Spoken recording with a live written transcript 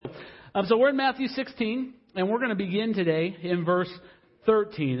So we're in Matthew 16, and we're going to begin today in verse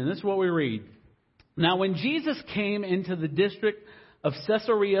 13. And this is what we read. Now, when Jesus came into the district of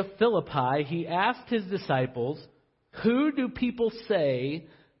Caesarea Philippi, he asked his disciples, "Who do people say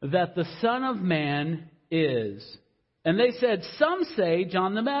that the Son of Man is?" And they said, "Some say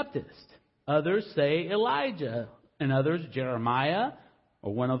John the Baptist, others say Elijah, and others Jeremiah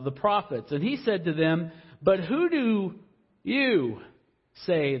or one of the prophets." And he said to them, "But who do you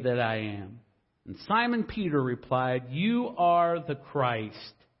say that I am?" And Simon Peter replied, "You are the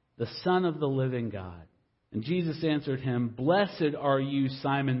Christ, the Son of the living God." And Jesus answered him, "Blessed are you,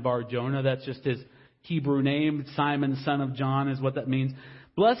 Simon Bar-Jonah." That's just his Hebrew name. Simon, son of John, is what that means.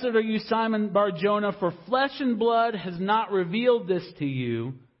 "Blessed are you, Simon Bar-Jonah, for flesh and blood has not revealed this to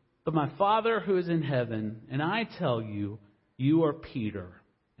you, but my Father who is in heaven. And I tell you, you are Peter,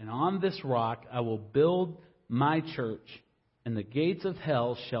 and on this rock I will build my church, and the gates of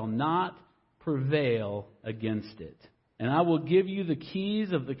hell shall not prevail against it. And I will give you the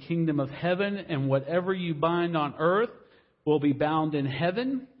keys of the kingdom of heaven, and whatever you bind on earth will be bound in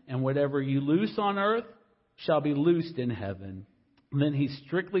heaven, and whatever you loose on earth shall be loosed in heaven." Then he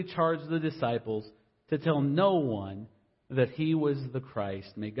strictly charged the disciples to tell no one that he was the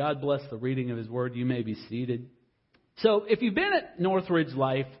Christ. May God bless the reading of His Word. You may be seated. So if you've been at Northridge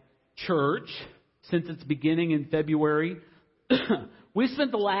Life Church since its beginning in February, we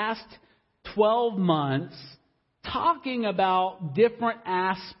spent the last 12 months talking about different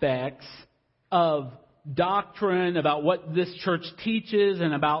aspects of doctrine, about what this church teaches,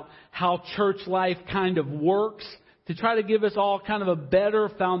 and about how church life kind of works, to try to give us all kind of a better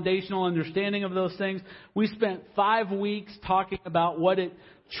foundational understanding of those things. We spent 5 weeks talking about what it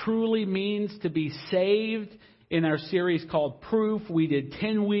truly means to be saved in our series called Proof. We did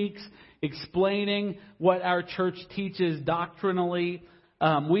 10 weeks explaining what our church teaches doctrinally.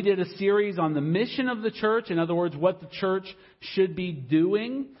 We did a series on the mission of the church. In other words, what the church should be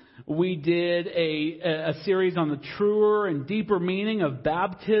doing. We did a series on the truer and deeper meaning of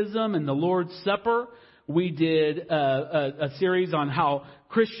baptism and the Lord's Supper. We did a series on how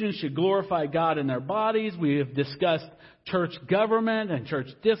Christians should glorify God in their bodies. We have discussed church government and church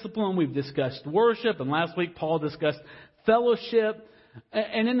discipline. We've discussed worship. And last week, Paul discussed fellowship.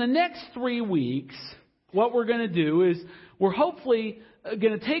 And in the next 3 weeks, what we're going to do is we're hopefully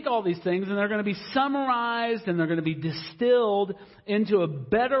going to take all these things, and they're going to be summarized, and they're going to be distilled into a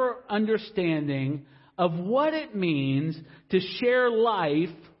better understanding of what it means to share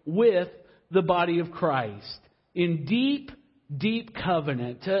life with the body of Christ in deep, deep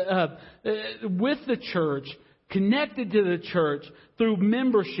covenant with the church, connected to the church through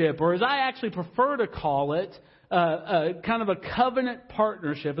membership, or as I actually prefer to call it, kind of a covenant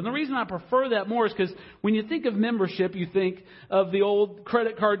partnership. And the reason I prefer that more is because when you think of membership, you think of the old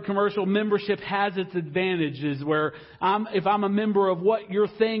credit card commercial, membership has its advantages, where if I'm a member of what your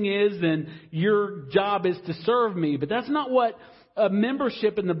thing is, then your job is to serve me. But that's not what a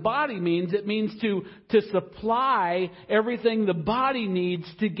membership in the body means. It means to supply everything the body needs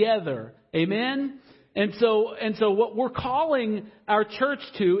together. Amen? And so what we're calling our church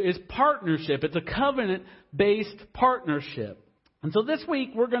to is partnership. It's a covenant-based partnership. And so this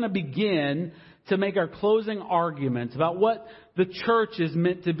week we're going to begin to make our closing arguments about what the church is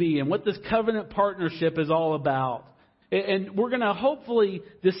meant to be and what this covenant partnership is all about. And we're going to hopefully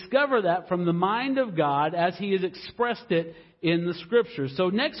discover that from the mind of God as He has expressed it in the Scriptures. So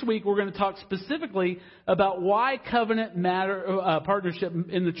next week we're going to talk specifically about why covenant partnership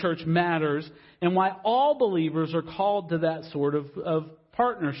in the church matters, and why all believers are called to that sort of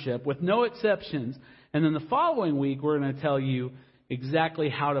partnership with no exceptions. And then the following week we're going to tell you exactly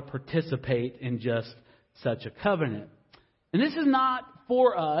how to participate in just such a covenant. And this is not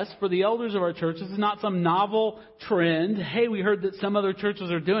for us, for the elders of our church. This is not some novel trend. Hey, we heard that some other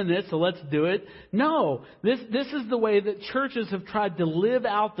churches are doing this, so let's do it. No, this is the way that churches have tried to live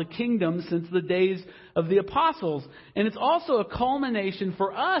out the kingdom since the days of the apostles. And it's also a culmination,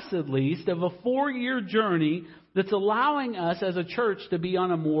 for us at least, of a 4-year journey that's allowing us as a church to be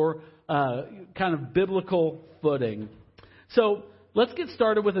on a more kind of biblical footing. So let's get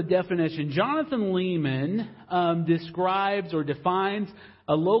started with a definition. Jonathan Lehman describes or defines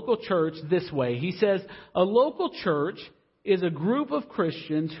a local church this way. He says, a local church is a group of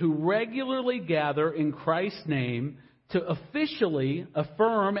Christians who regularly gather in Christ's name to officially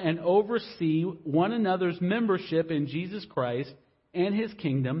affirm and oversee one another's membership in Jesus Christ and His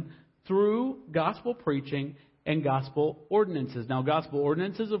kingdom through gospel preaching and gospel ordinances. Now, gospel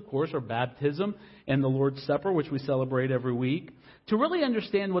ordinances, of course, are baptism and the Lord's Supper, which we celebrate every week. To really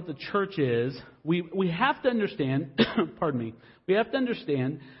understand what the church is, we have to understand, we have to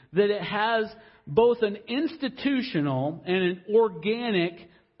understand that it has both an institutional and an organic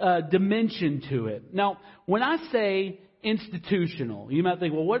dimension to it. Now, when I say institutional, you might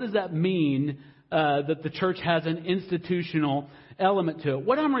think, well, what does that mean that the church has an institutional element to it?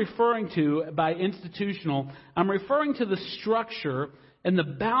 What I'm referring to by institutional, I'm referring to the structure and the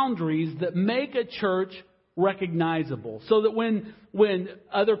boundaries that make a church recognizable. So that when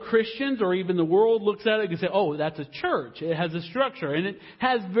other Christians or even the world looks at it, they can say, oh, that's a church. It has a structure. And it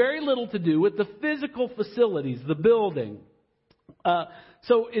has very little to do with the physical facilities, the building.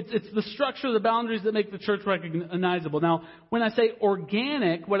 So it's the structure, the boundaries that make the church recognizable. Now, when I say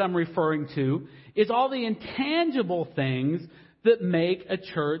organic, what I'm referring to is all the intangible things that make a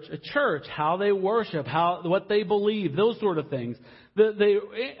church, how they worship, what they believe, those sort of things.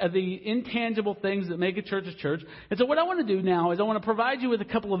 The intangible things that make a church. And so what I want to do now is I want to provide you with a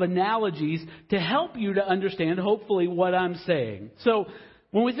couple of analogies to help you to understand, hopefully, what I'm saying. So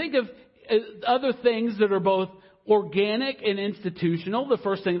when we think of other things that are both organic and institutional, the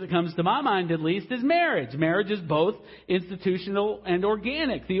first thing that comes to my mind, at least, is marriage. Marriage is both institutional and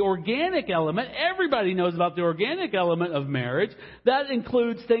organic. The organic element, everybody knows about the organic element of marriage. That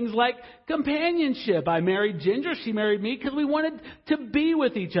includes things like companionship. I married Ginger. She married me because we wanted to be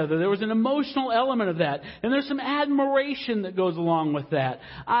with each other. There was an emotional element of that. And there's some admiration that goes along with that.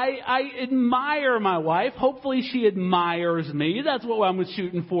 I admire my wife. Hopefully she admires me. That's what I'm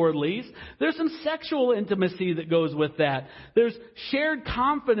shooting for, at least. There's some sexual intimacy that goes with that. There's shared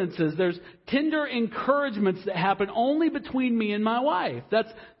confidences. There's tender encouragements that happen only between me and my wife.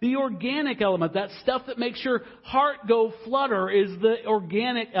 That's the organic element. That stuff that makes your heart go flutter is the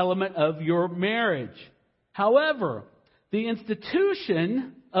organic element of your marriage. However, the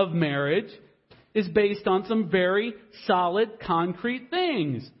institution of marriage is based on some very solid, concrete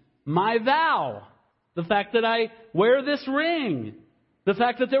things. My vow. The fact that I wear this ring. The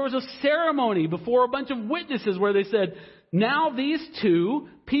fact that there was a ceremony before a bunch of witnesses where they said, now these two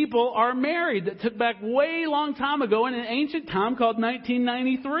people are married, that took back way long time ago in an ancient time called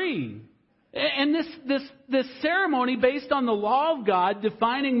 1993. And this ceremony based on the law of God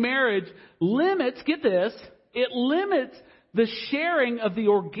defining marriage limits, get this, it limits the sharing of the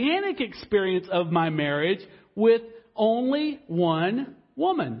organic experience of my marriage with only one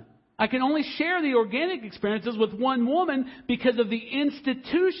woman. I can only share the organic experiences with one woman because of the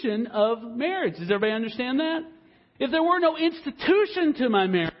institution of marriage. Does everybody understand that? If there were no institution to my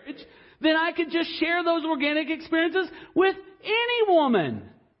marriage, then I could just share those organic experiences with any woman.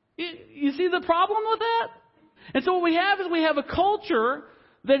 You see the problem with that? And so what we have is we have a culture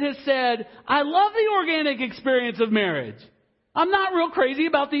that has said, I love the organic experience of marriage. I'm not real crazy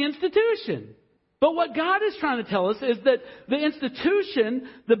about the institution. But what God is trying to tell us is that the institution,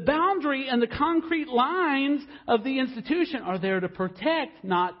 the boundary and the concrete lines of the institution are there to protect,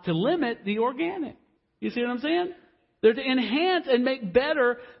 not to limit the organic. You see what I'm saying? They're to enhance and make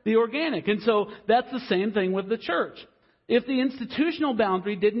better the organic. And so that's the same thing with the church. If the institutional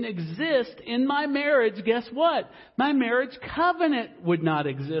boundary didn't exist in my marriage, guess what? My marriage covenant would not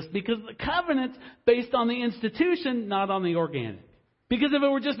exist because the covenant's based on the institution, not on the organic. Because if it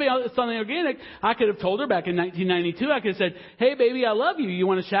were just based on the organic, I could have told her back in 1992, I could have said, hey, baby, I love you. You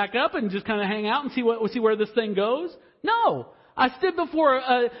want to shack up and just kind of hang out and see where this thing goes? No. I stood before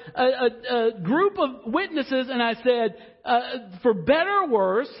a group of witnesses and I said, for better or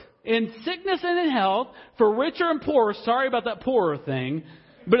worse, in sickness and in health, for richer and poorer, sorry about that poorer thing,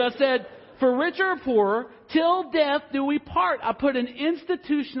 but I said, for richer or poorer, till death do we part. I put an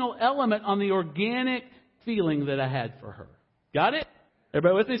institutional element on the organic feeling that I had for her. Got it?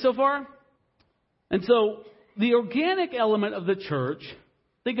 Everybody with me so far? And so, the organic element of the church,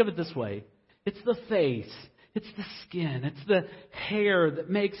 think of it this way. It's the face. It's the skin. It's the hair that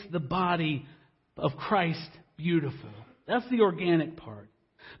makes the body of Christ beautiful. That's the organic part.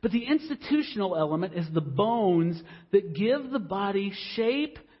 But the institutional element is the bones that give the body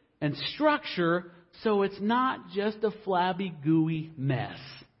shape and structure so it's not just a flabby, gooey mess.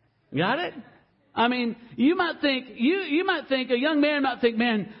 Got it? I mean, you might think, a young man might think,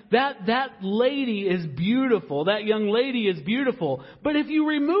 man, that lady is beautiful. That young lady is beautiful. But if you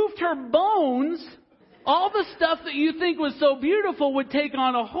removed her bones, all the stuff that you think was so beautiful would take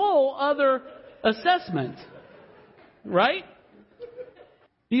on a whole other assessment. Right?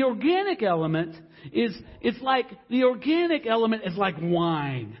 The organic element is like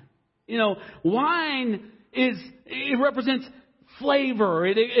wine. You know, wine it represents flavor.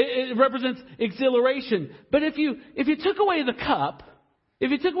 It represents exhilaration. But if you took away the cup, if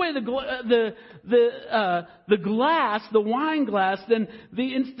you took away the glass, the wine glass, then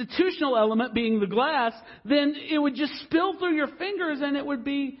the institutional element being the glass, then it would just spill through your fingers and it would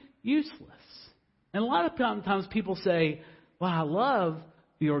be useless. And a lot of times people say, well, I love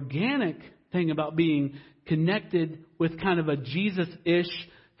the organic thing about being connected with kind of a Jesus-ish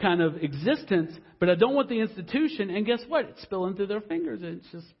kind of existence, but I don't want the institution. And guess what? It's spilling through their fingers and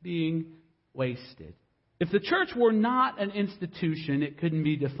it's just being wasted. If the church were not an institution, it couldn't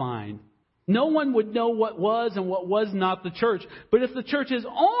be defined. No one would know what was and what was not the church. But if the church is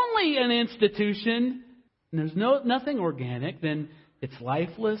only an institution, and there's nothing organic, then it's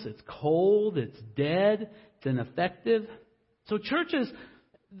lifeless, it's cold, it's dead, it's ineffective. So churches,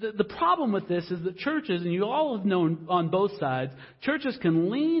 the problem with this is that churches, and you all have known on both sides, churches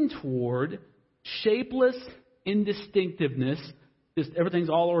can lean toward shapeless indistinctiveness, just everything's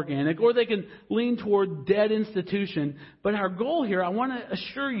all organic, or they can lean toward dead institution. But our goal here, I want to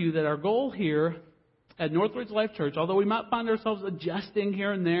assure you that our goal here at Northridge Life Church, although we might find ourselves adjusting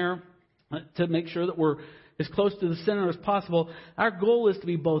here and there to make sure that we're as close to the center as possible, our goal is to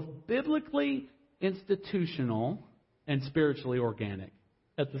be both biblically institutional and spiritually organic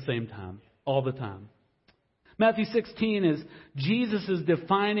at the same time, all the time. Matthew 16 is Jesus'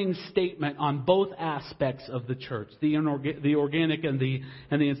 defining statement on both aspects of the church, the organic and the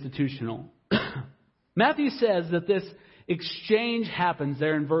institutional. Matthew says that this exchange happens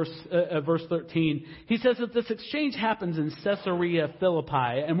there in verse 13. He says that this exchange happens in Caesarea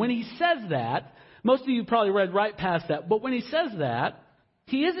Philippi. And when he says that, most of you probably read right past that, but when he says that,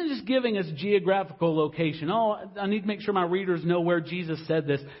 he isn't just giving us geographical location. Oh, I need to make sure my readers know where Jesus said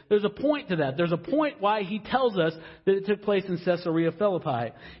this. There's a point to that. There's a point why he tells us that it took place in Caesarea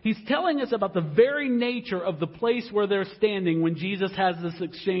Philippi. He's telling us about the very nature of the place where they're standing when Jesus has this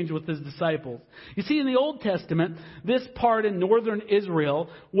exchange with his disciples. You see, in the Old Testament, this part in northern Israel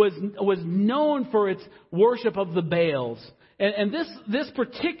was known for its worship of the Baals. And this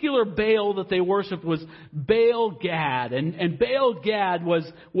particular Baal that they worshipped was Baal Gad. And Baal Gad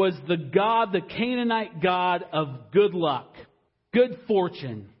was the god, the Canaanite god of good luck, good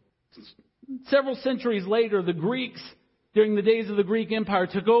fortune. Several centuries later, the Greeks, during the days of the Greek Empire,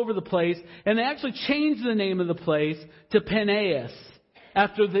 took over the place. And they actually changed the name of the place to Peneus,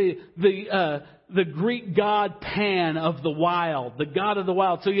 after the Greek god Pan of the wild, the god of the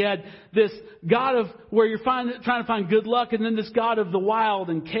wild. So you had this god of where you're trying to find good luck, and then this god of the wild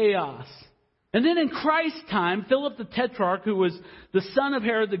and chaos. And then in Christ's time, Philip the Tetrarch, who was the son of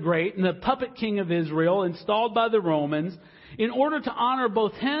Herod the Great and the puppet king of Israel, installed by the Romans, in order to honor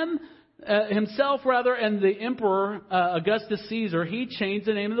both himself and the emperor Augustus Caesar, he changed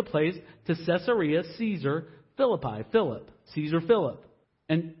the name of the place to Caesarea Caesar Philippi, Caesar Philip.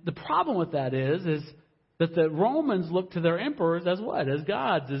 And the problem with that is that the Romans looked to their emperors as what? As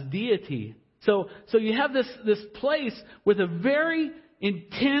gods, as deity. So you have this place with a very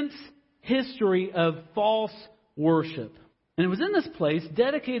intense history of false worship. And it was in this place,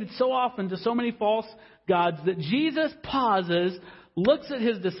 dedicated so often to so many false gods, that Jesus pauses, looks at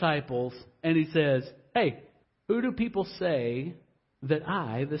his disciples, and he says, hey, who do people say that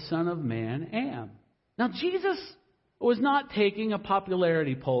I, the Son of Man, am? Now, Jesus was not taking a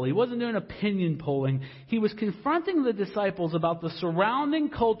popularity poll. He wasn't doing opinion polling. He was confronting the disciples about the surrounding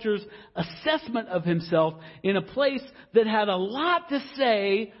culture's assessment of himself in a place that had a lot to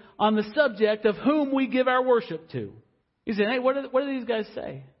say on the subject of whom we give our worship to. He said, hey, what do these guys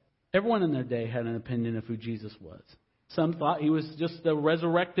say? Everyone in their day had an opinion of who Jesus was. Some thought he was just a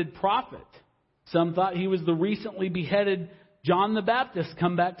resurrected prophet. Some thought he was the recently beheaded John the Baptist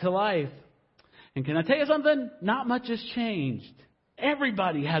come back to life. And can I tell you something? Not much has changed.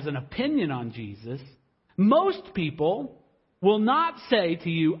 Everybody has an opinion on Jesus. Most people will not say to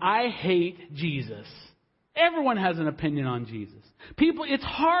you, I hate Jesus. Everyone has an opinion on Jesus. It's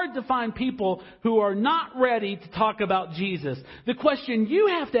hard to find people who are not ready to talk about Jesus. The question you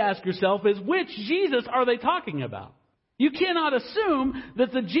have to ask yourself is, which Jesus are they talking about? You cannot assume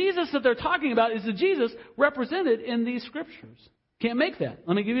that the Jesus that they're talking about is the Jesus represented in these scriptures. Can't make that.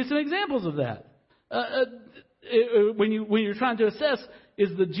 Let me give you some examples of that. When you're trying to assess,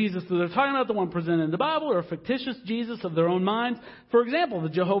 is the Jesus that they're talking about the one presented in the Bible or a fictitious Jesus of their own minds? For example, the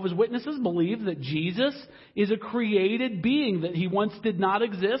Jehovah's Witnesses believe that Jesus is a created being, that he once did not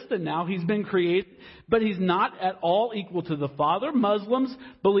exist and now he's been created, but he's not at all equal to the Father. Muslims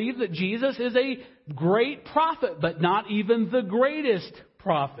believe that Jesus is a great prophet, but not even the greatest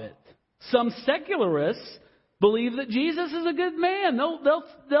prophet. Some secularists believe that Jesus is a good man.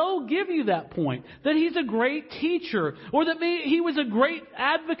 They'll give you that point. That he's a great teacher. Or that he was a great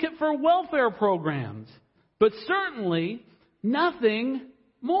advocate for welfare programs. But certainly nothing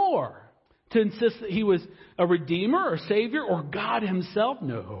more. To insist that he was a redeemer or savior or God himself.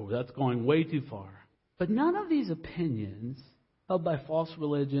 No, that's going way too far. But none of these opinions held by false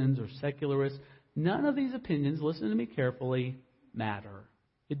religions or secularists, none of these opinions, listen to me carefully, matter.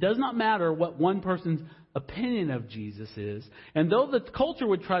 It does not matter what one person's opinion of Jesus is. And though the culture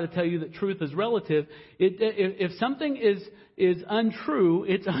would try to tell you that truth is relative, if something is untrue,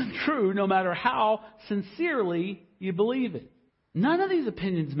 it's untrue no matter how sincerely you believe it. None of these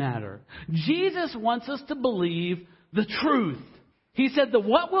opinions matter. Jesus wants us to believe the truth. He said, the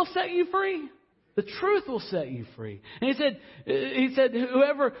what will set you free? The truth will set you free. And he said,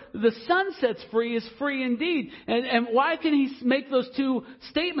 whoever the Son sets free is free indeed. And why can he make those two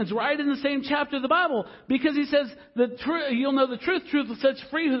statements right in the same chapter of the Bible? Because he says, you'll know the truth will set you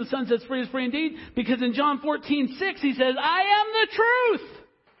free. Who the Son sets free is free indeed. Because in John 14:6, he says, I am the truth.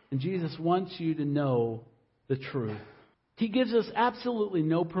 And Jesus wants you to know the truth. He gives us absolutely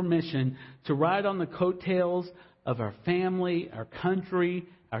no permission to ride on the coattails of our family, our country,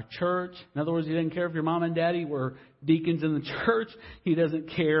 our church. In other words, he doesn't care if your mom and daddy were deacons in the church. He doesn't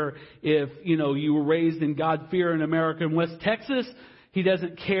care if, you were raised in God-fear in America and West Texas. He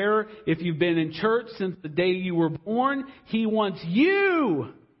doesn't care if you've been in church since the day you were born. He wants you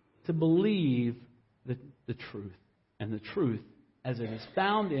to believe the truth. And the truth as it is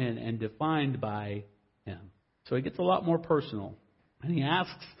found in and defined by him. So he gets a lot more personal. And he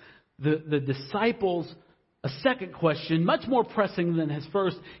asks the disciples a second question, much more pressing than his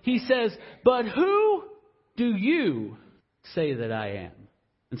first. He says, but who do you say that I am?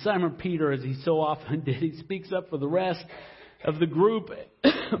 And Simon Peter, as he so often did, he speaks up for the rest of the group.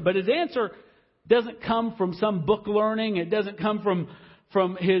 But his answer doesn't come from some book learning. It doesn't come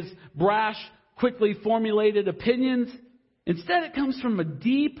from his brash, quickly formulated opinions. Instead, it comes from a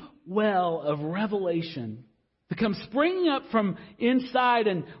deep well of revelation that comes springing up from inside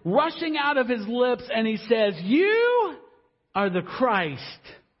and rushing out of his lips. And he says, you are the Christ,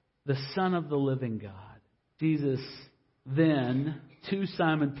 the Son of the living God. Jesus then, to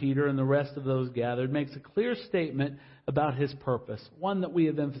Simon Peter and the rest of those gathered, makes a clear statement about his purpose. One that we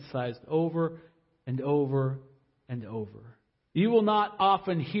have emphasized over and over and over. You will not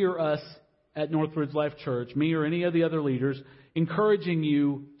often hear us at Northridge Life Church, me or any of the other leaders, encouraging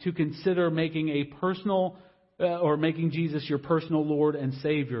you to consider making a personal or making Jesus your personal Lord and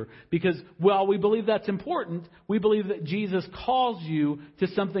Savior. Because while we believe that's important, we believe that Jesus calls you to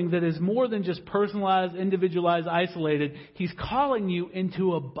something that is more than just personalized, individualized, isolated. He's calling you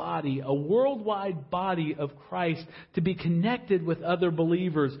into a body, a worldwide body of Christ, to be connected with other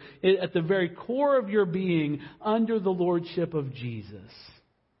believers at the very core of your being under the lordship of Jesus.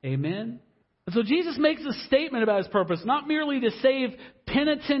 Amen? And so Jesus makes a statement about his purpose, not merely to save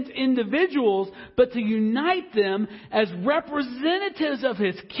penitent individuals, but to unite them as representatives of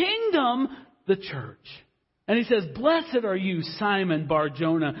his kingdom, the church. And he says, blessed are you, Simon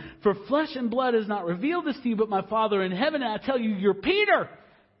Bar-Jonah, for flesh and blood has not revealed this to you, but my Father in heaven. And I tell you, you're Peter,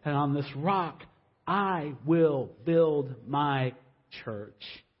 and on this rock I will build my church,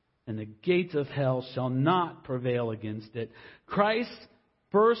 and the gates of hell shall not prevail against it. Christ's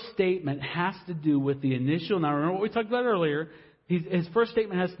first statement has to do with the initial, now remember what we talked about earlier, his first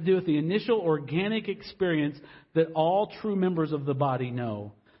statement has to do with the initial organic experience that all true members of the body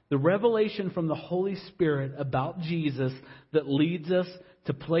know. The revelation from the Holy Spirit about Jesus that leads us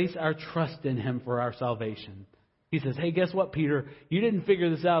to place our trust in him for our salvation. He says, hey, guess what, Peter? You didn't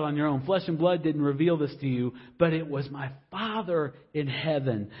figure this out on your own. Flesh and blood didn't reveal this to you, but it was my Father in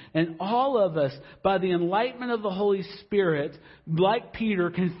heaven. And all of us, by the enlightenment of the Holy Spirit, like Peter,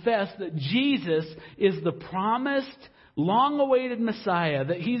 confess that Jesus is the promised, long-awaited Messiah,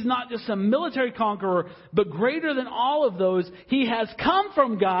 that he's not just some military conqueror, but greater than all of those. He has come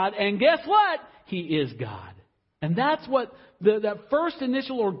from God, and guess what? He is God. And that's what that first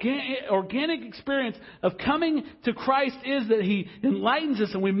initial organic experience of coming to Christ is, that he enlightens us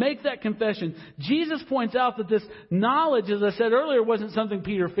and we make that confession. Jesus points out that this knowledge, as I said earlier, wasn't something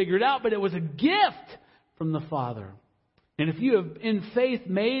Peter figured out, but it was a gift from the Father. And if you have in faith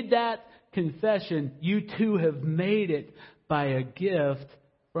made that confession, you too have made it by a gift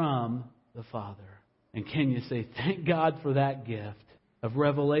from the Father. And can you say, thank God for that gift of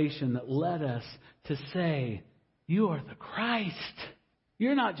revelation that led us to say, you are the Christ.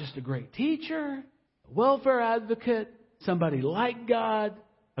 You're not just a great teacher, a welfare advocate, somebody like God,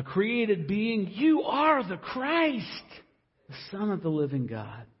 a created being. You are the Christ, the Son of the living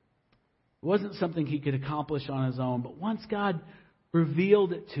God. It wasn't something he could accomplish on his own. But once God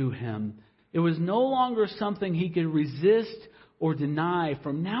revealed it to him, it was no longer something he could resist or deny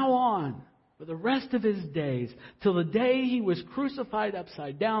from now on for the rest of his days. Till the day he was crucified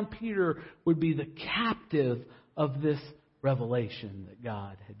upside down, Peter would be the captive of this revelation that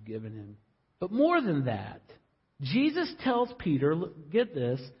God had given him. But more than that, Jesus tells Peter, get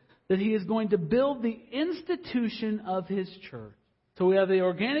this, that he is going to build the institution of his church. So we have the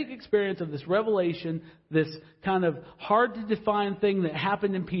organic experience of this revelation, this kind of hard to define thing that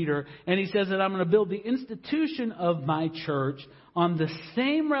happened in Peter. And he says that I'm going to build the institution of my church on the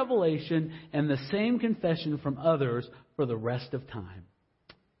same revelation and the same confession from others for the rest of time.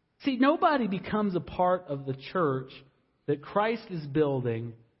 See, nobody becomes a part of the church that Christ is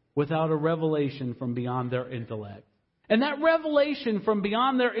building without a revelation from beyond their intellect. And that revelation from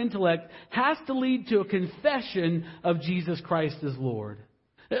beyond their intellect has to lead to a confession of Jesus Christ as Lord.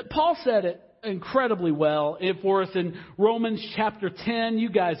 Paul said it incredibly well for us in Romans chapter 10. You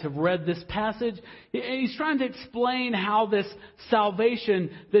guys have read this passage. He's trying to explain how this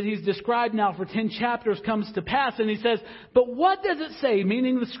salvation that he's described now for 10 chapters comes to pass. And he says, but what does it say?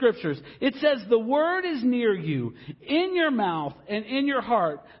 Meaning the Scriptures. It says the word is near you, in your mouth and in your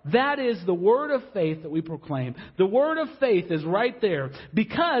heart. That is the word of faith that we proclaim. The word of faith is right there.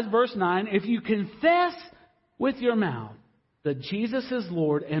 Because, verse 9, if you confess with your mouth that Jesus is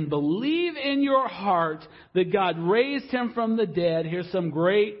Lord and believe in your heart that God raised him from the dead, here's some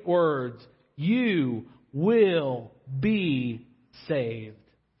great words, you will be saved.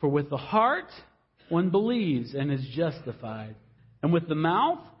 For with the heart one believes and is justified, and with the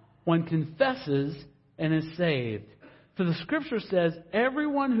mouth one confesses and is saved. For the Scripture says,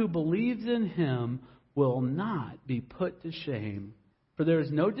 everyone who believes in him will not be put to shame. For there is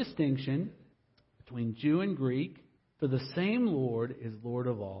no distinction between Jew and Greek, for the same Lord is Lord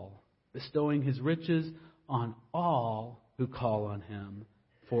of all, bestowing his riches on all who call on him.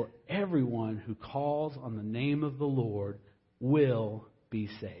 For everyone who calls on the name of the Lord will be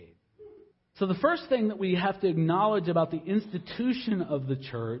saved. So the first thing that we have to acknowledge about the institution of the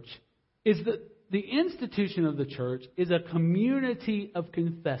church is that the institution of the church is a community of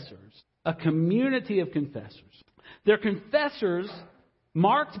confessors. A community of confessors. They're confessors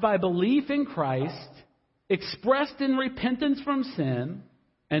marked by belief in Christ, expressed in repentance from sin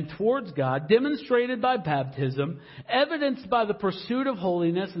and towards God, demonstrated by baptism, evidenced by the pursuit of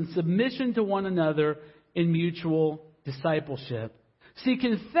holiness and submission to one another in mutual discipleship. See,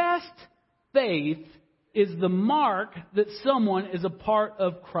 confessed faith is the mark that someone is a part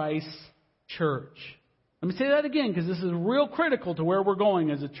of Christ's church. Let me say that again because this is real critical to where we're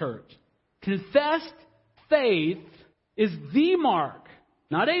going as a church. Confessed faith is the mark,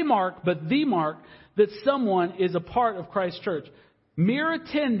 not a mark, but the mark that someone is a part of Christ's church. Mere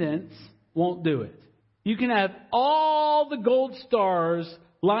attendance won't do it. You can have all the gold stars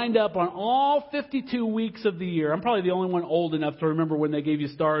lined up on all 52 weeks of the year. I'm probably the only one old enough to remember when they gave you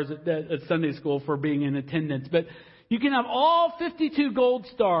stars at Sunday school for being in attendance. But you can have all 52 gold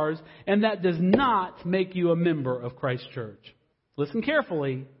stars, and that does not make you a member of Christ's church. Listen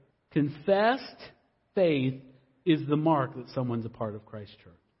carefully. Confessed faith is the mark that someone's a part of Christ's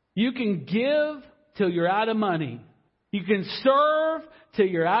church. You can give till you're out of money. You can serve till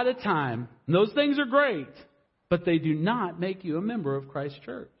you're out of time. And those things are great, but they do not make you a member of Christ's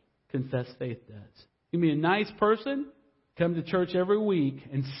church. Confessed faith does. You can be a nice person, come to church every week,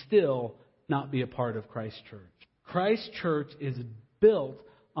 and still not be a part of Christ's church. Christ's church is built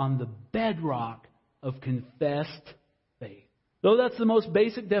on the bedrock of confessed faith. Though that's the most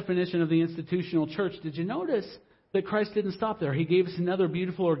basic definition of the institutional church, did you notice that Christ didn't stop there? He gave us another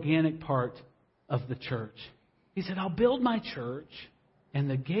beautiful organic part of the church. He said, I'll build my church, and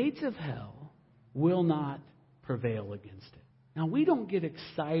the gates of hell will not prevail against it. Now, we don't get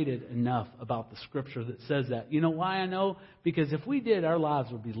excited enough about the Scripture that says that. You know why I know? Because if we did, our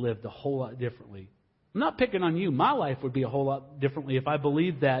lives would be lived a whole lot differently. I'm not picking on you. My life would be a whole lot differently if I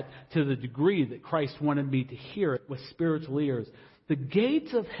believed that to the degree that Christ wanted me to hear it with spiritual ears. The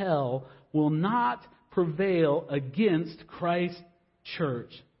gates of hell will not prevail against Christ's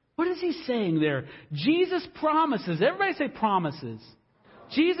church. What is he saying there? Jesus promises. Everybody say promises.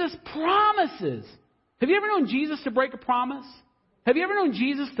 Jesus promises. Have you ever known Jesus to break a promise? Have you ever known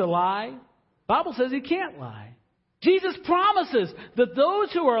Jesus to lie? The Bible says he can't lie. Jesus promises that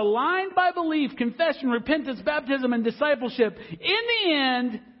those who are aligned by belief, confession, repentance, baptism, and discipleship, in the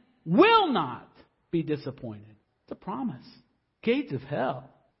end, will not be disappointed. It's a promise. Gates of hell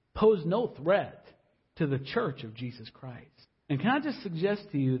pose no threat to the church of Jesus Christ. And can I just suggest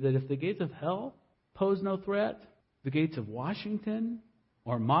to you that if the gates of hell pose no threat, the gates of Washington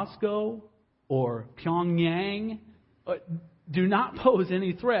or Moscow or Pyongyang do not pose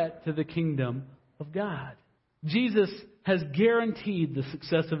any threat to the kingdom of God. Jesus has guaranteed the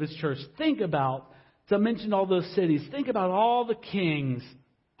success of His church. Think about, as I mentioned all those cities, think about all the kings,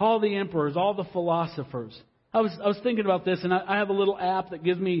 all the emperors, all the philosophers. I was thinking about this, and I have a little app that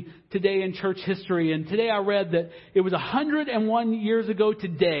gives me today in church history. And today I read that it was 101 years ago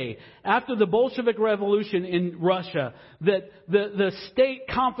today, after the Bolshevik Revolution in Russia, that the state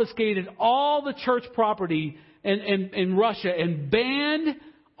confiscated all the church property in Russia and banned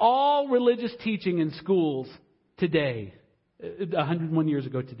all religious teaching in schools today. 101 years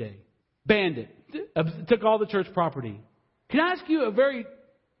ago today. Banned it. Took all the church property. Can I ask you a very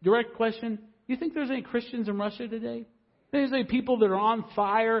direct question? Do you think there's any Christians in Russia today? There's any people that are on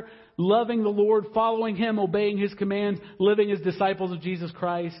fire, loving the Lord, following Him, obeying His commands, living as disciples of Jesus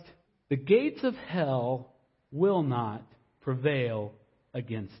Christ? The gates of hell will not prevail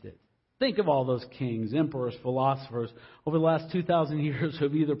against it. Think of all those kings, emperors, philosophers over the last 2,000 years who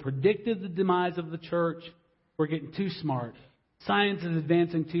have either predicted the demise of the church, we're getting too smart, science is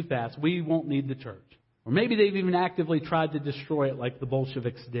advancing too fast, we won't need the church. Or maybe they've even actively tried to destroy it like the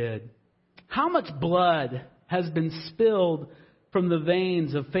Bolsheviks did. How much blood has been spilled from the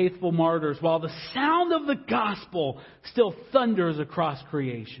veins of faithful martyrs while the sound of the gospel still thunders across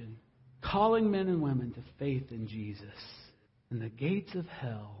creation, calling men and women to faith in Jesus. And the gates of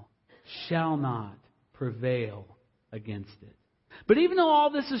hell shall not prevail against it. But even though all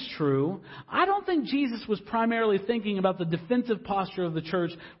this is true, I don't think Jesus was primarily thinking about the defensive posture of the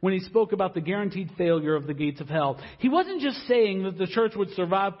church when He spoke about the guaranteed failure of the gates of hell. He wasn't just saying that the church would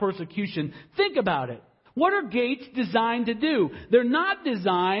survive persecution. Think about it. What are gates designed to do? They're not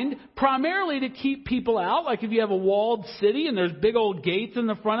designed primarily to keep people out. Like if you have a walled city and there's big old gates in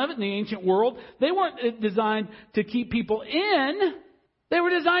the front of it in the ancient world, they weren't designed to keep people in. They were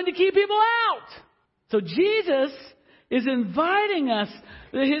designed to keep people out. So Jesus is inviting us,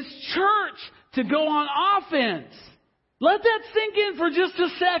 His church, to go on offense. Let that sink in for just a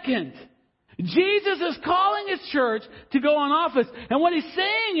second. Jesus is calling His church to go on offense. And what He's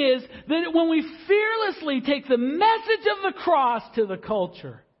saying is that when we fearlessly take the message of the cross to the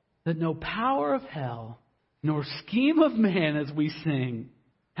culture, that no power of hell, nor scheme of man, as we sing,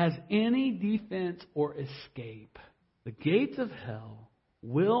 has any defense or escape. The gates of hell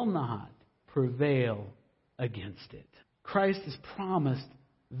will not prevail against it. Christ has promised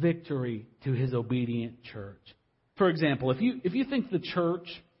victory to His obedient church. For example, if you think the church,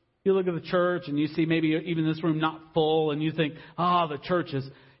 you look at the church and you see maybe even this room not full and you think, the church is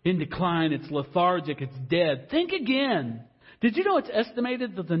in decline, it's lethargic, it's dead. Think again. Did you know it's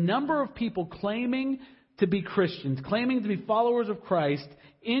estimated that the number of people claiming to be Christians, claiming to be followers of Christ,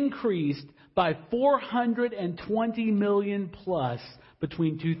 increased by 420 million plus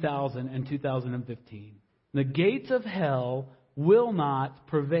between 2000 and 2015. The gates of hell will not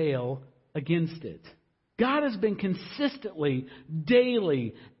prevail against it. God has been consistently,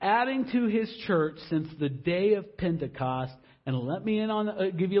 daily adding to His church since the day of Pentecost. And let me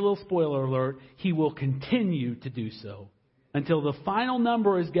give you a little spoiler alert. He will continue to do so until the final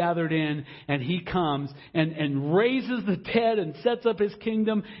number is gathered in and He comes and raises the dead and sets up His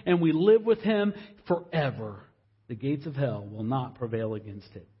kingdom and we live with Him forever. The gates of hell will not prevail against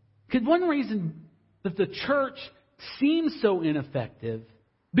it. Could one reason that the church seems so ineffective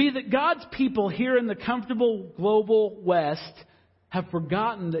be that God's people here in the comfortable global West have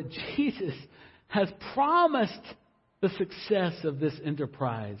forgotten that Jesus has promised the success of this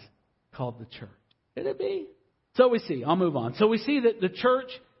enterprise called the church? Could it be? So we see, I'll move on. So we see that the church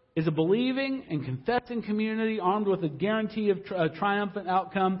is a believing and confessing community armed with a guarantee of a triumphant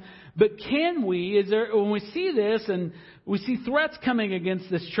outcome. But when we see this and we see threats coming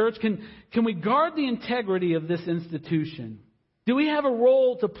against this church, can we guard the integrity of this institution? Do we have a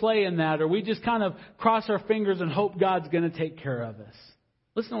role to play in that, or we just kind of cross our fingers and hope God's going to take care of us?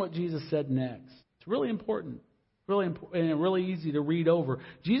 Listen to what Jesus said next. It's really important, and really easy to read over.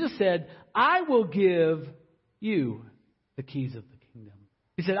 Jesus said, I will give you the keys of the kingdom.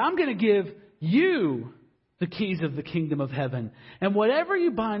 He said, I'm going to give you the keys of the kingdom of heaven. And whatever you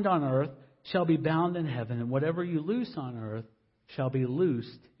bind on earth shall be bound in heaven. And whatever you loose on earth shall be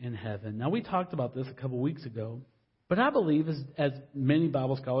loosed in heaven. Now, we talked about this a couple weeks ago. But I believe, as many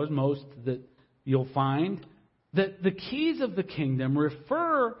Bible scholars, most that you'll find, that the keys of the kingdom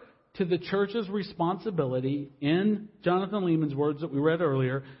refer to the church's responsibility, in Jonathan Lehman's words that we read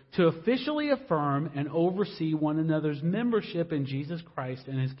earlier, to officially affirm and oversee one another's membership in Jesus Christ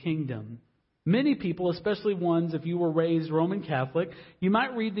and His kingdom. Many people, especially ones, if you were raised Roman Catholic, you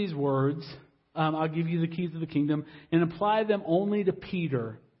might read these words, I'll give you the keys of the kingdom, and apply them only to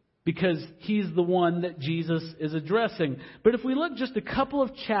Peter because he's the one that Jesus is addressing. But if we look just a couple of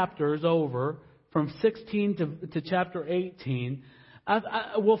chapters over, from 16 to chapter 18,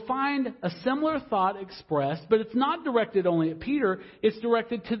 we'll find a similar thought expressed, but it's not directed only at Peter, it's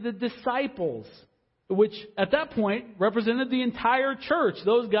directed to the disciples, which at that point represented the entire church.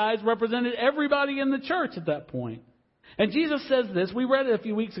 Those guys represented everybody in the church at that point. And Jesus says this, we read it a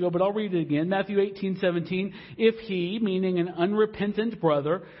few weeks ago, but I'll read it again. Matthew 18:17. If he, meaning an unrepentant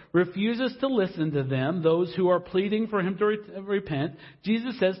brother, refuses to listen to them, those who are pleading for him to repent,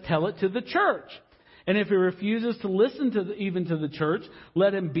 Jesus says, tell it to the church. And if he refuses to listen even to the church,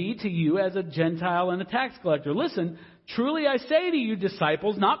 let him be to you as a Gentile and a tax collector. Listen, truly I say to you,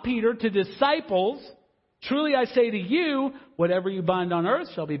 disciples, not Peter, to disciples, truly I say to you, whatever you bind on earth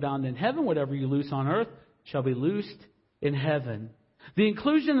shall be bound in heaven, whatever you loose on earth shall be loosed in heaven. The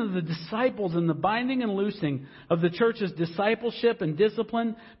inclusion of the disciples in the binding and loosing of the church's discipleship and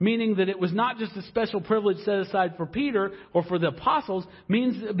discipline, meaning that it was not just a special privilege set aside for Peter or for the apostles,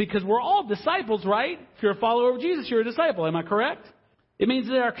 means because we're all disciples, right? If you're a follower of Jesus, you're a disciple. Am I correct? It means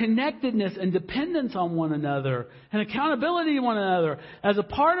that our connectedness and dependence on one another and accountability to one another as a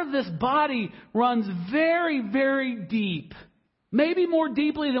part of this body runs very, very deep. Maybe more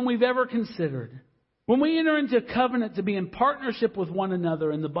deeply than we've ever considered. When we enter into a covenant to be in partnership with one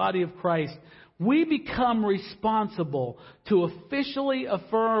another in the body of Christ, we become responsible to officially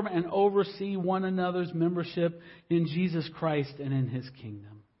affirm and oversee one another's membership in Jesus Christ and in His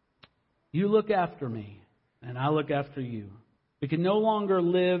kingdom. You look after me, and I look after you. We can no longer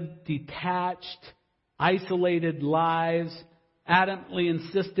live detached, isolated lives, adamantly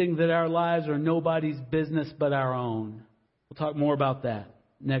insisting that our lives are nobody's business but our own. We'll talk more about that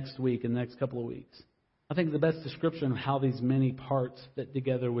next week and the next couple of weeks. I think the best description of how these many parts fit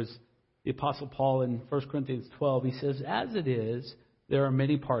together was the Apostle Paul in 1 Corinthians 12. He says, as it is, there are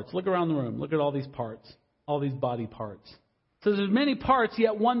many parts. Look around the room. Look at all these parts, all these body parts. It says there's many parts,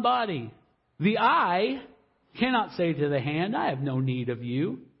 yet one body. The eye cannot say to the hand, I have no need of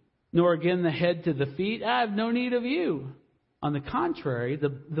you, nor again the head to the feet, I have no need of you. On the contrary,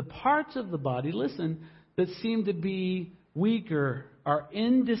 the parts of the body, listen, that seem to be weaker are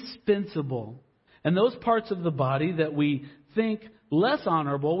indispensable. And those parts of the body that we think less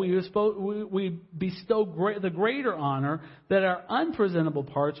honorable, we bestow the greater honor, that our unpresentable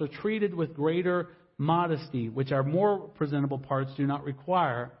parts are treated with greater modesty, which our more presentable parts do not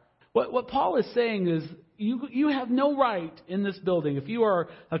require. What Paul is saying is, you have no right in this building, if you are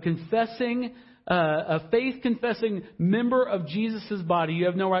a faith-confessing member of Jesus' body, you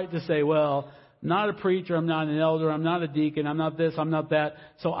have no right to say, well, not a preacher, I'm not an elder, I'm not a deacon, I'm not this, I'm not that,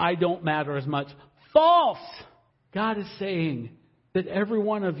 so I don't matter as much. False! God is saying that every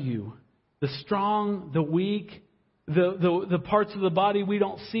one of you, the strong, the weak, the parts of the body we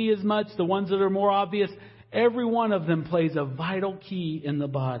don't see as much, the ones that are more obvious, every one of them plays a vital key in the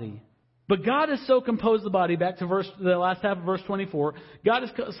body. But God has so composed the body, back to the last half of verse 24, God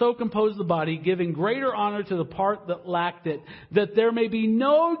has so composed the body, giving greater honor to the part that lacked it, that there may be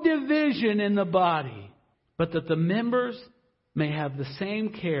no division in the body, but that the members may have the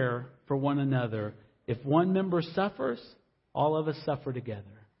same care for one another. If one member suffers, all of us suffer together.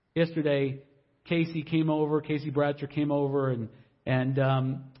 Yesterday, Casey Bradshaw came over,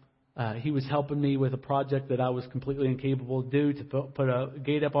 and he was helping me with a project that I was completely incapable to do, to put a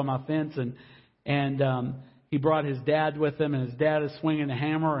gate up on my fence, and he brought his dad with him, and his dad is swinging a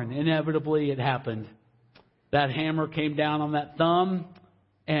hammer, and inevitably it happened. That hammer came down on that thumb,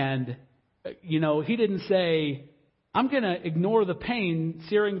 and he didn't say, I'm going to ignore the pain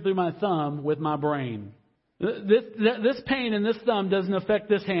searing through my thumb with my brain. This pain in this thumb doesn't affect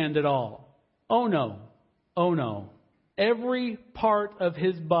this hand at all. Oh no. Oh no. Every part of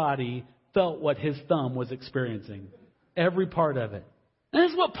his body felt what his thumb was experiencing. Every part of it. And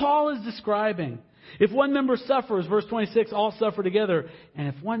this is what Paul is describing. If one member suffers, verse 26, all suffer together. And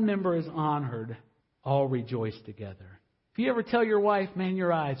if one member is honored, all rejoice together. If you ever tell your wife, man,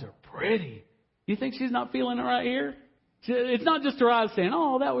 your eyes are pretty, you think she's not feeling it right here? It's not just her eyes saying,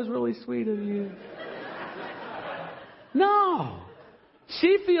 oh, that was really sweet of you. No.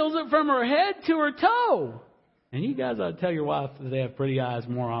 She feels it from her head to her toe. And you guys ought to tell your wife that they have pretty eyes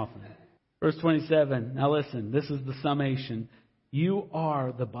more often. Verse 27. Now listen, this is the summation. You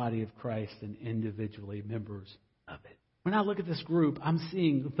are the body of Christ and individually members of it. When I look at this group, I'm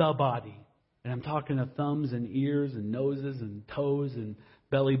seeing the body. And I'm talking of thumbs and ears and noses and toes and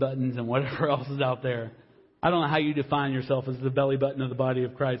belly buttons and whatever else is out there. I don't know how you define yourself as the belly button of the body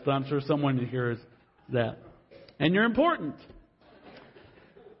of Christ, but I'm sure someone here is that. And you're important.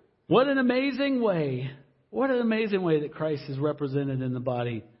 What an amazing way that Christ is represented in the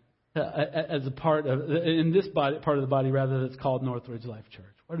body as a part of, in this body, part of the body, rather, that's called Northridge Life Church.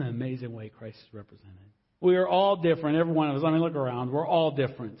 What an amazing way Christ is represented. We are all different, every one of us. I mean, look around. We're all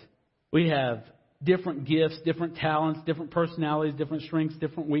different. We have different gifts, different talents, different personalities, different strengths,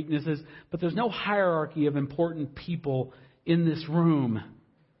 different weaknesses. But there's no hierarchy of important people in this room.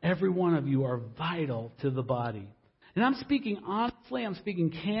 Every one of you are vital to the body. And I'm speaking honestly, I'm speaking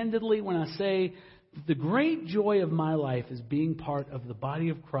candidly when I say the great joy of my life is being part of the body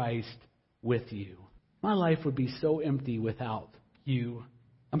of Christ with you. My life would be so empty without you.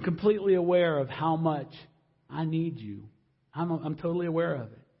 I'm completely aware of how much I need you. I'm totally aware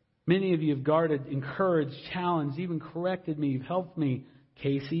of it. Many of you have guarded, encouraged, challenged, even corrected me. You've helped me,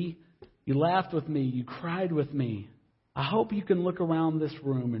 Casey. You laughed with me. You cried with me. I hope you can look around this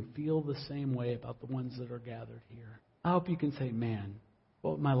room and feel the same way about the ones that are gathered here. I hope you can say, man,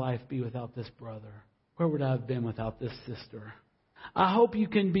 what would my life be without this brother? Where would I have been without this sister? I hope you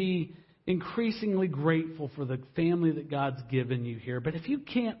can be increasingly grateful for the family that God's given you here. But if you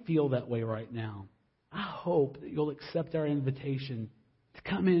can't feel that way right now, I hope that you'll accept our invitation to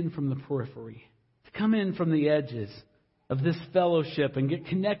come in from the periphery, to come in from the edges of this fellowship and get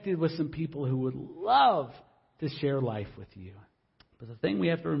connected with some people who would love to share life with you. But the thing we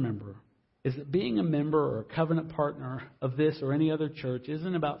have to remember is that being a member or a covenant partner of this or any other church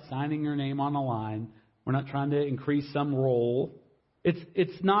isn't about signing your name on a line. We're not trying to increase some role.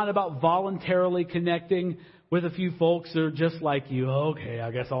 It's not about voluntarily connecting with a few folks that are just like you. Okay,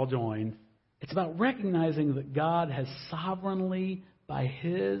 I guess I'll join. It's about recognizing that God has sovereignly, by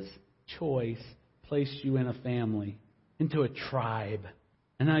His choice, placed you in a family, into a tribe.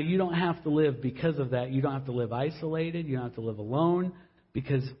 And now you don't have to live because of that. You don't have to live isolated. You don't have to live alone,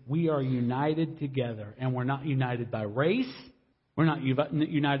 because we are united together. And we're not united by race. We're not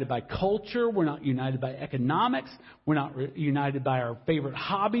united by culture. We're not united by economics. We're not united by our favorite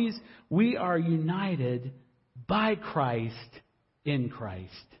hobbies. We are united by Christ in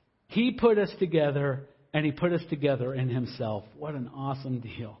Christ. He put us together, and He put us together in Himself. What an awesome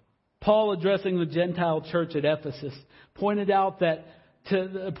deal. Paul, addressing the Gentile church at Ephesus, pointed out to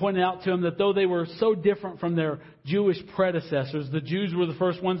him that though they were so different from their Jewish predecessors, the Jews were the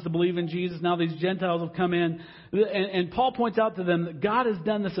first ones to believe in Jesus. Now these Gentiles have come in. And Paul points out to them that God has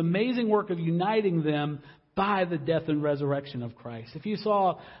done this amazing work of uniting them by the death and resurrection of Christ. If you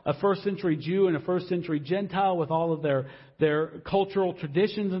saw a first century Jew and a first century Gentile with all of their cultural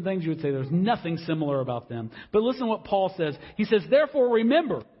traditions and things, you would say there's nothing similar about them. But listen to what Paul says. He says, therefore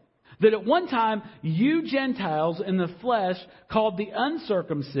remember that at one time you Gentiles in the flesh, called the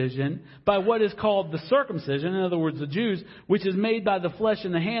uncircumcision by what is called the circumcision, in other words the Jews, which is made by the flesh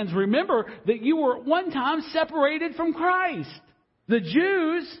and the hands, remember that you were at one time separated from Christ. The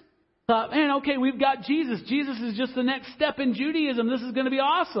Jews thought, man, okay, we've got Jesus. Jesus is just the next step in Judaism. This is going to be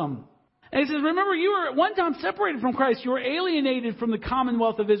awesome. And he says, remember, you were at one time separated from Christ. You were alienated from the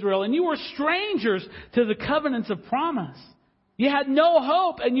commonwealth of Israel, and you were strangers to the covenants of promise. You had no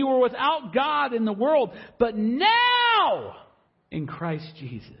hope, and you were without God in the world. But now, in Christ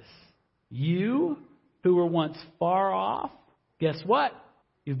Jesus, you who were once far off, guess what?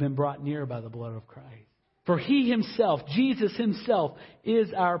 You've been brought near by the blood of Christ. For He Himself, Jesus Himself, is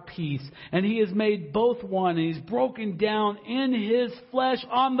our peace. And He has made both one. And He's broken down in His flesh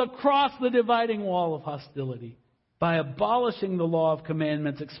on the cross the dividing wall of hostility, by abolishing the law of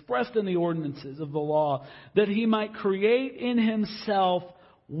commandments expressed in the ordinances of the law, that He might create in Himself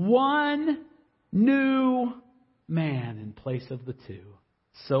one new man in place of the two,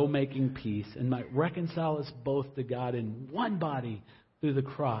 so making peace, and might reconcile us both to God in one body through the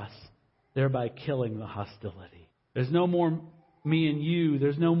cross, thereby killing the hostility. There's no more me and you.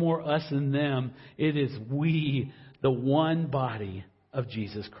 There's no more us and them. It is we, the one body of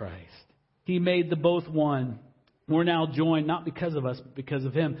Jesus Christ. He made the both one. We're now joined not because of us, but because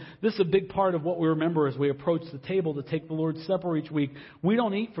of Him. This is a big part of what we remember as we approach the table to take the Lord's Supper each week. We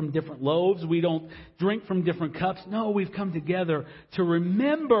don't eat from different loaves. We don't drink from different cups. No, we've come together to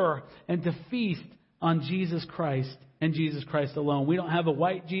remember and to feast on Jesus Christ and Jesus Christ alone. We don't have a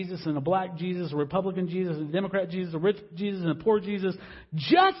white Jesus and a black Jesus, a Republican Jesus and a Democrat Jesus, a rich Jesus and a poor Jesus.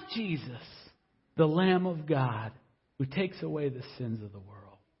 Just Jesus, the Lamb of God, who takes away the sins of the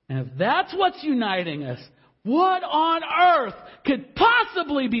world. And if that's what's uniting us, what on earth could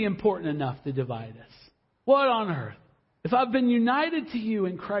possibly be important enough to divide us? What on earth? If I've been united to you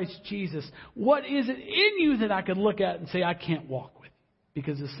in Christ Jesus, what is it in you that I could look at and say, I can't walk with you?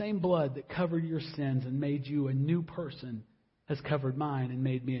 Because the same blood that covered your sins and made you a new person has covered mine and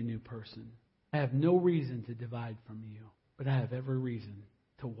made me a new person. I have no reason to divide from you, but I have every reason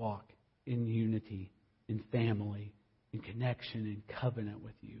to walk in unity, in family, in connection, in covenant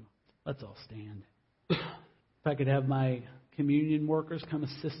with you. Let's all stand. If I could have my communion workers come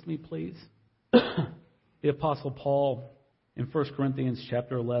assist me, please. The Apostle Paul, in 1 Corinthians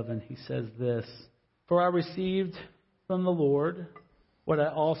chapter 11, he says this, "For I received from the Lord what I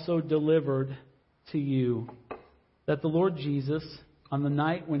also delivered to you, that the Lord Jesus, on the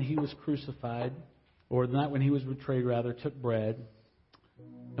night when he was crucified, or the night when he was betrayed rather, took bread.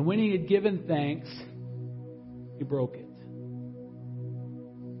 And when he had given thanks, he broke it.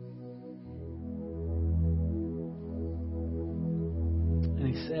 And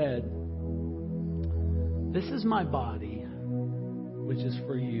he said, 'This is my body, which is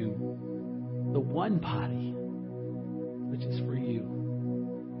for you. The one body, which is for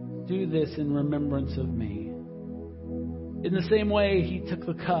you. Do this in remembrance of me.' In the same way, he took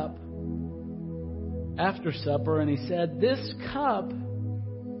the cup after supper, and he said, 'This cup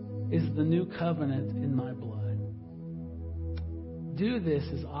is the new covenant in my blood. Do this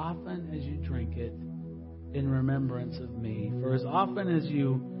as often as you drink it in remembrance of me. For as often as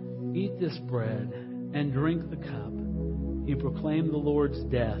you eat this bread and drink the cup, you proclaim the Lord's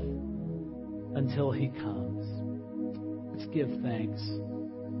death until he comes.'" Let's give thanks.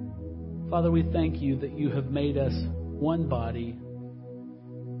 Father, we thank you that you have made us one body,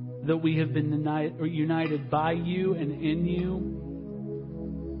 that we have been united by you and in you.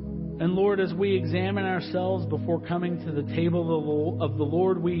 And Lord, as we examine ourselves before coming to the table of the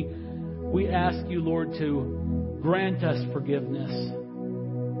Lord, we ask you, Lord, to grant us forgiveness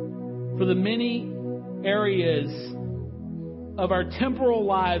for the many areas of our temporal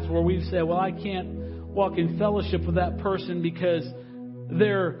lives where we've said, well, I can't walk in fellowship with that person because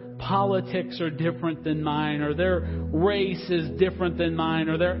their politics are different than mine, or their race is different than mine,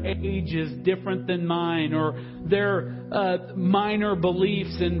 or their age is different than mine, or their minor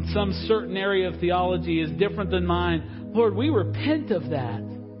beliefs in some certain area of theology is different than mine. Lord, we repent of that.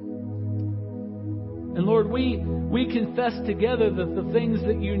 And Lord, we confess together that the things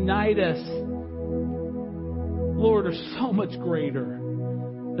that unite us, Lord, are so much greater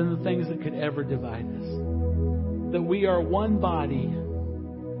than the things that could ever divide us. That we are one body,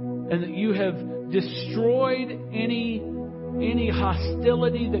 and that you have destroyed any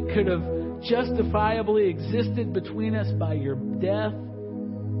hostility that could have justifiably existed between us by your death,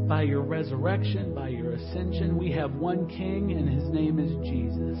 by your resurrection, by your ascension. We have one King, and his name is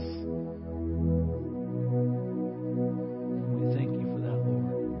Jesus. We thank you for that,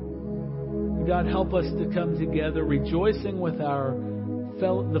 Lord. God, help us to come together rejoicing with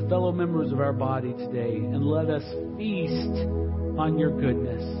the fellow members of our body today, and let us feast on your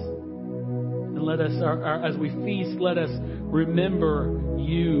goodness. And let us, as we feast, let us remember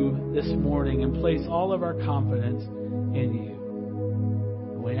you this morning and place all of our confidence in you.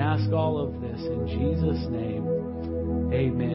 And we ask all of this in Jesus' name. Amen.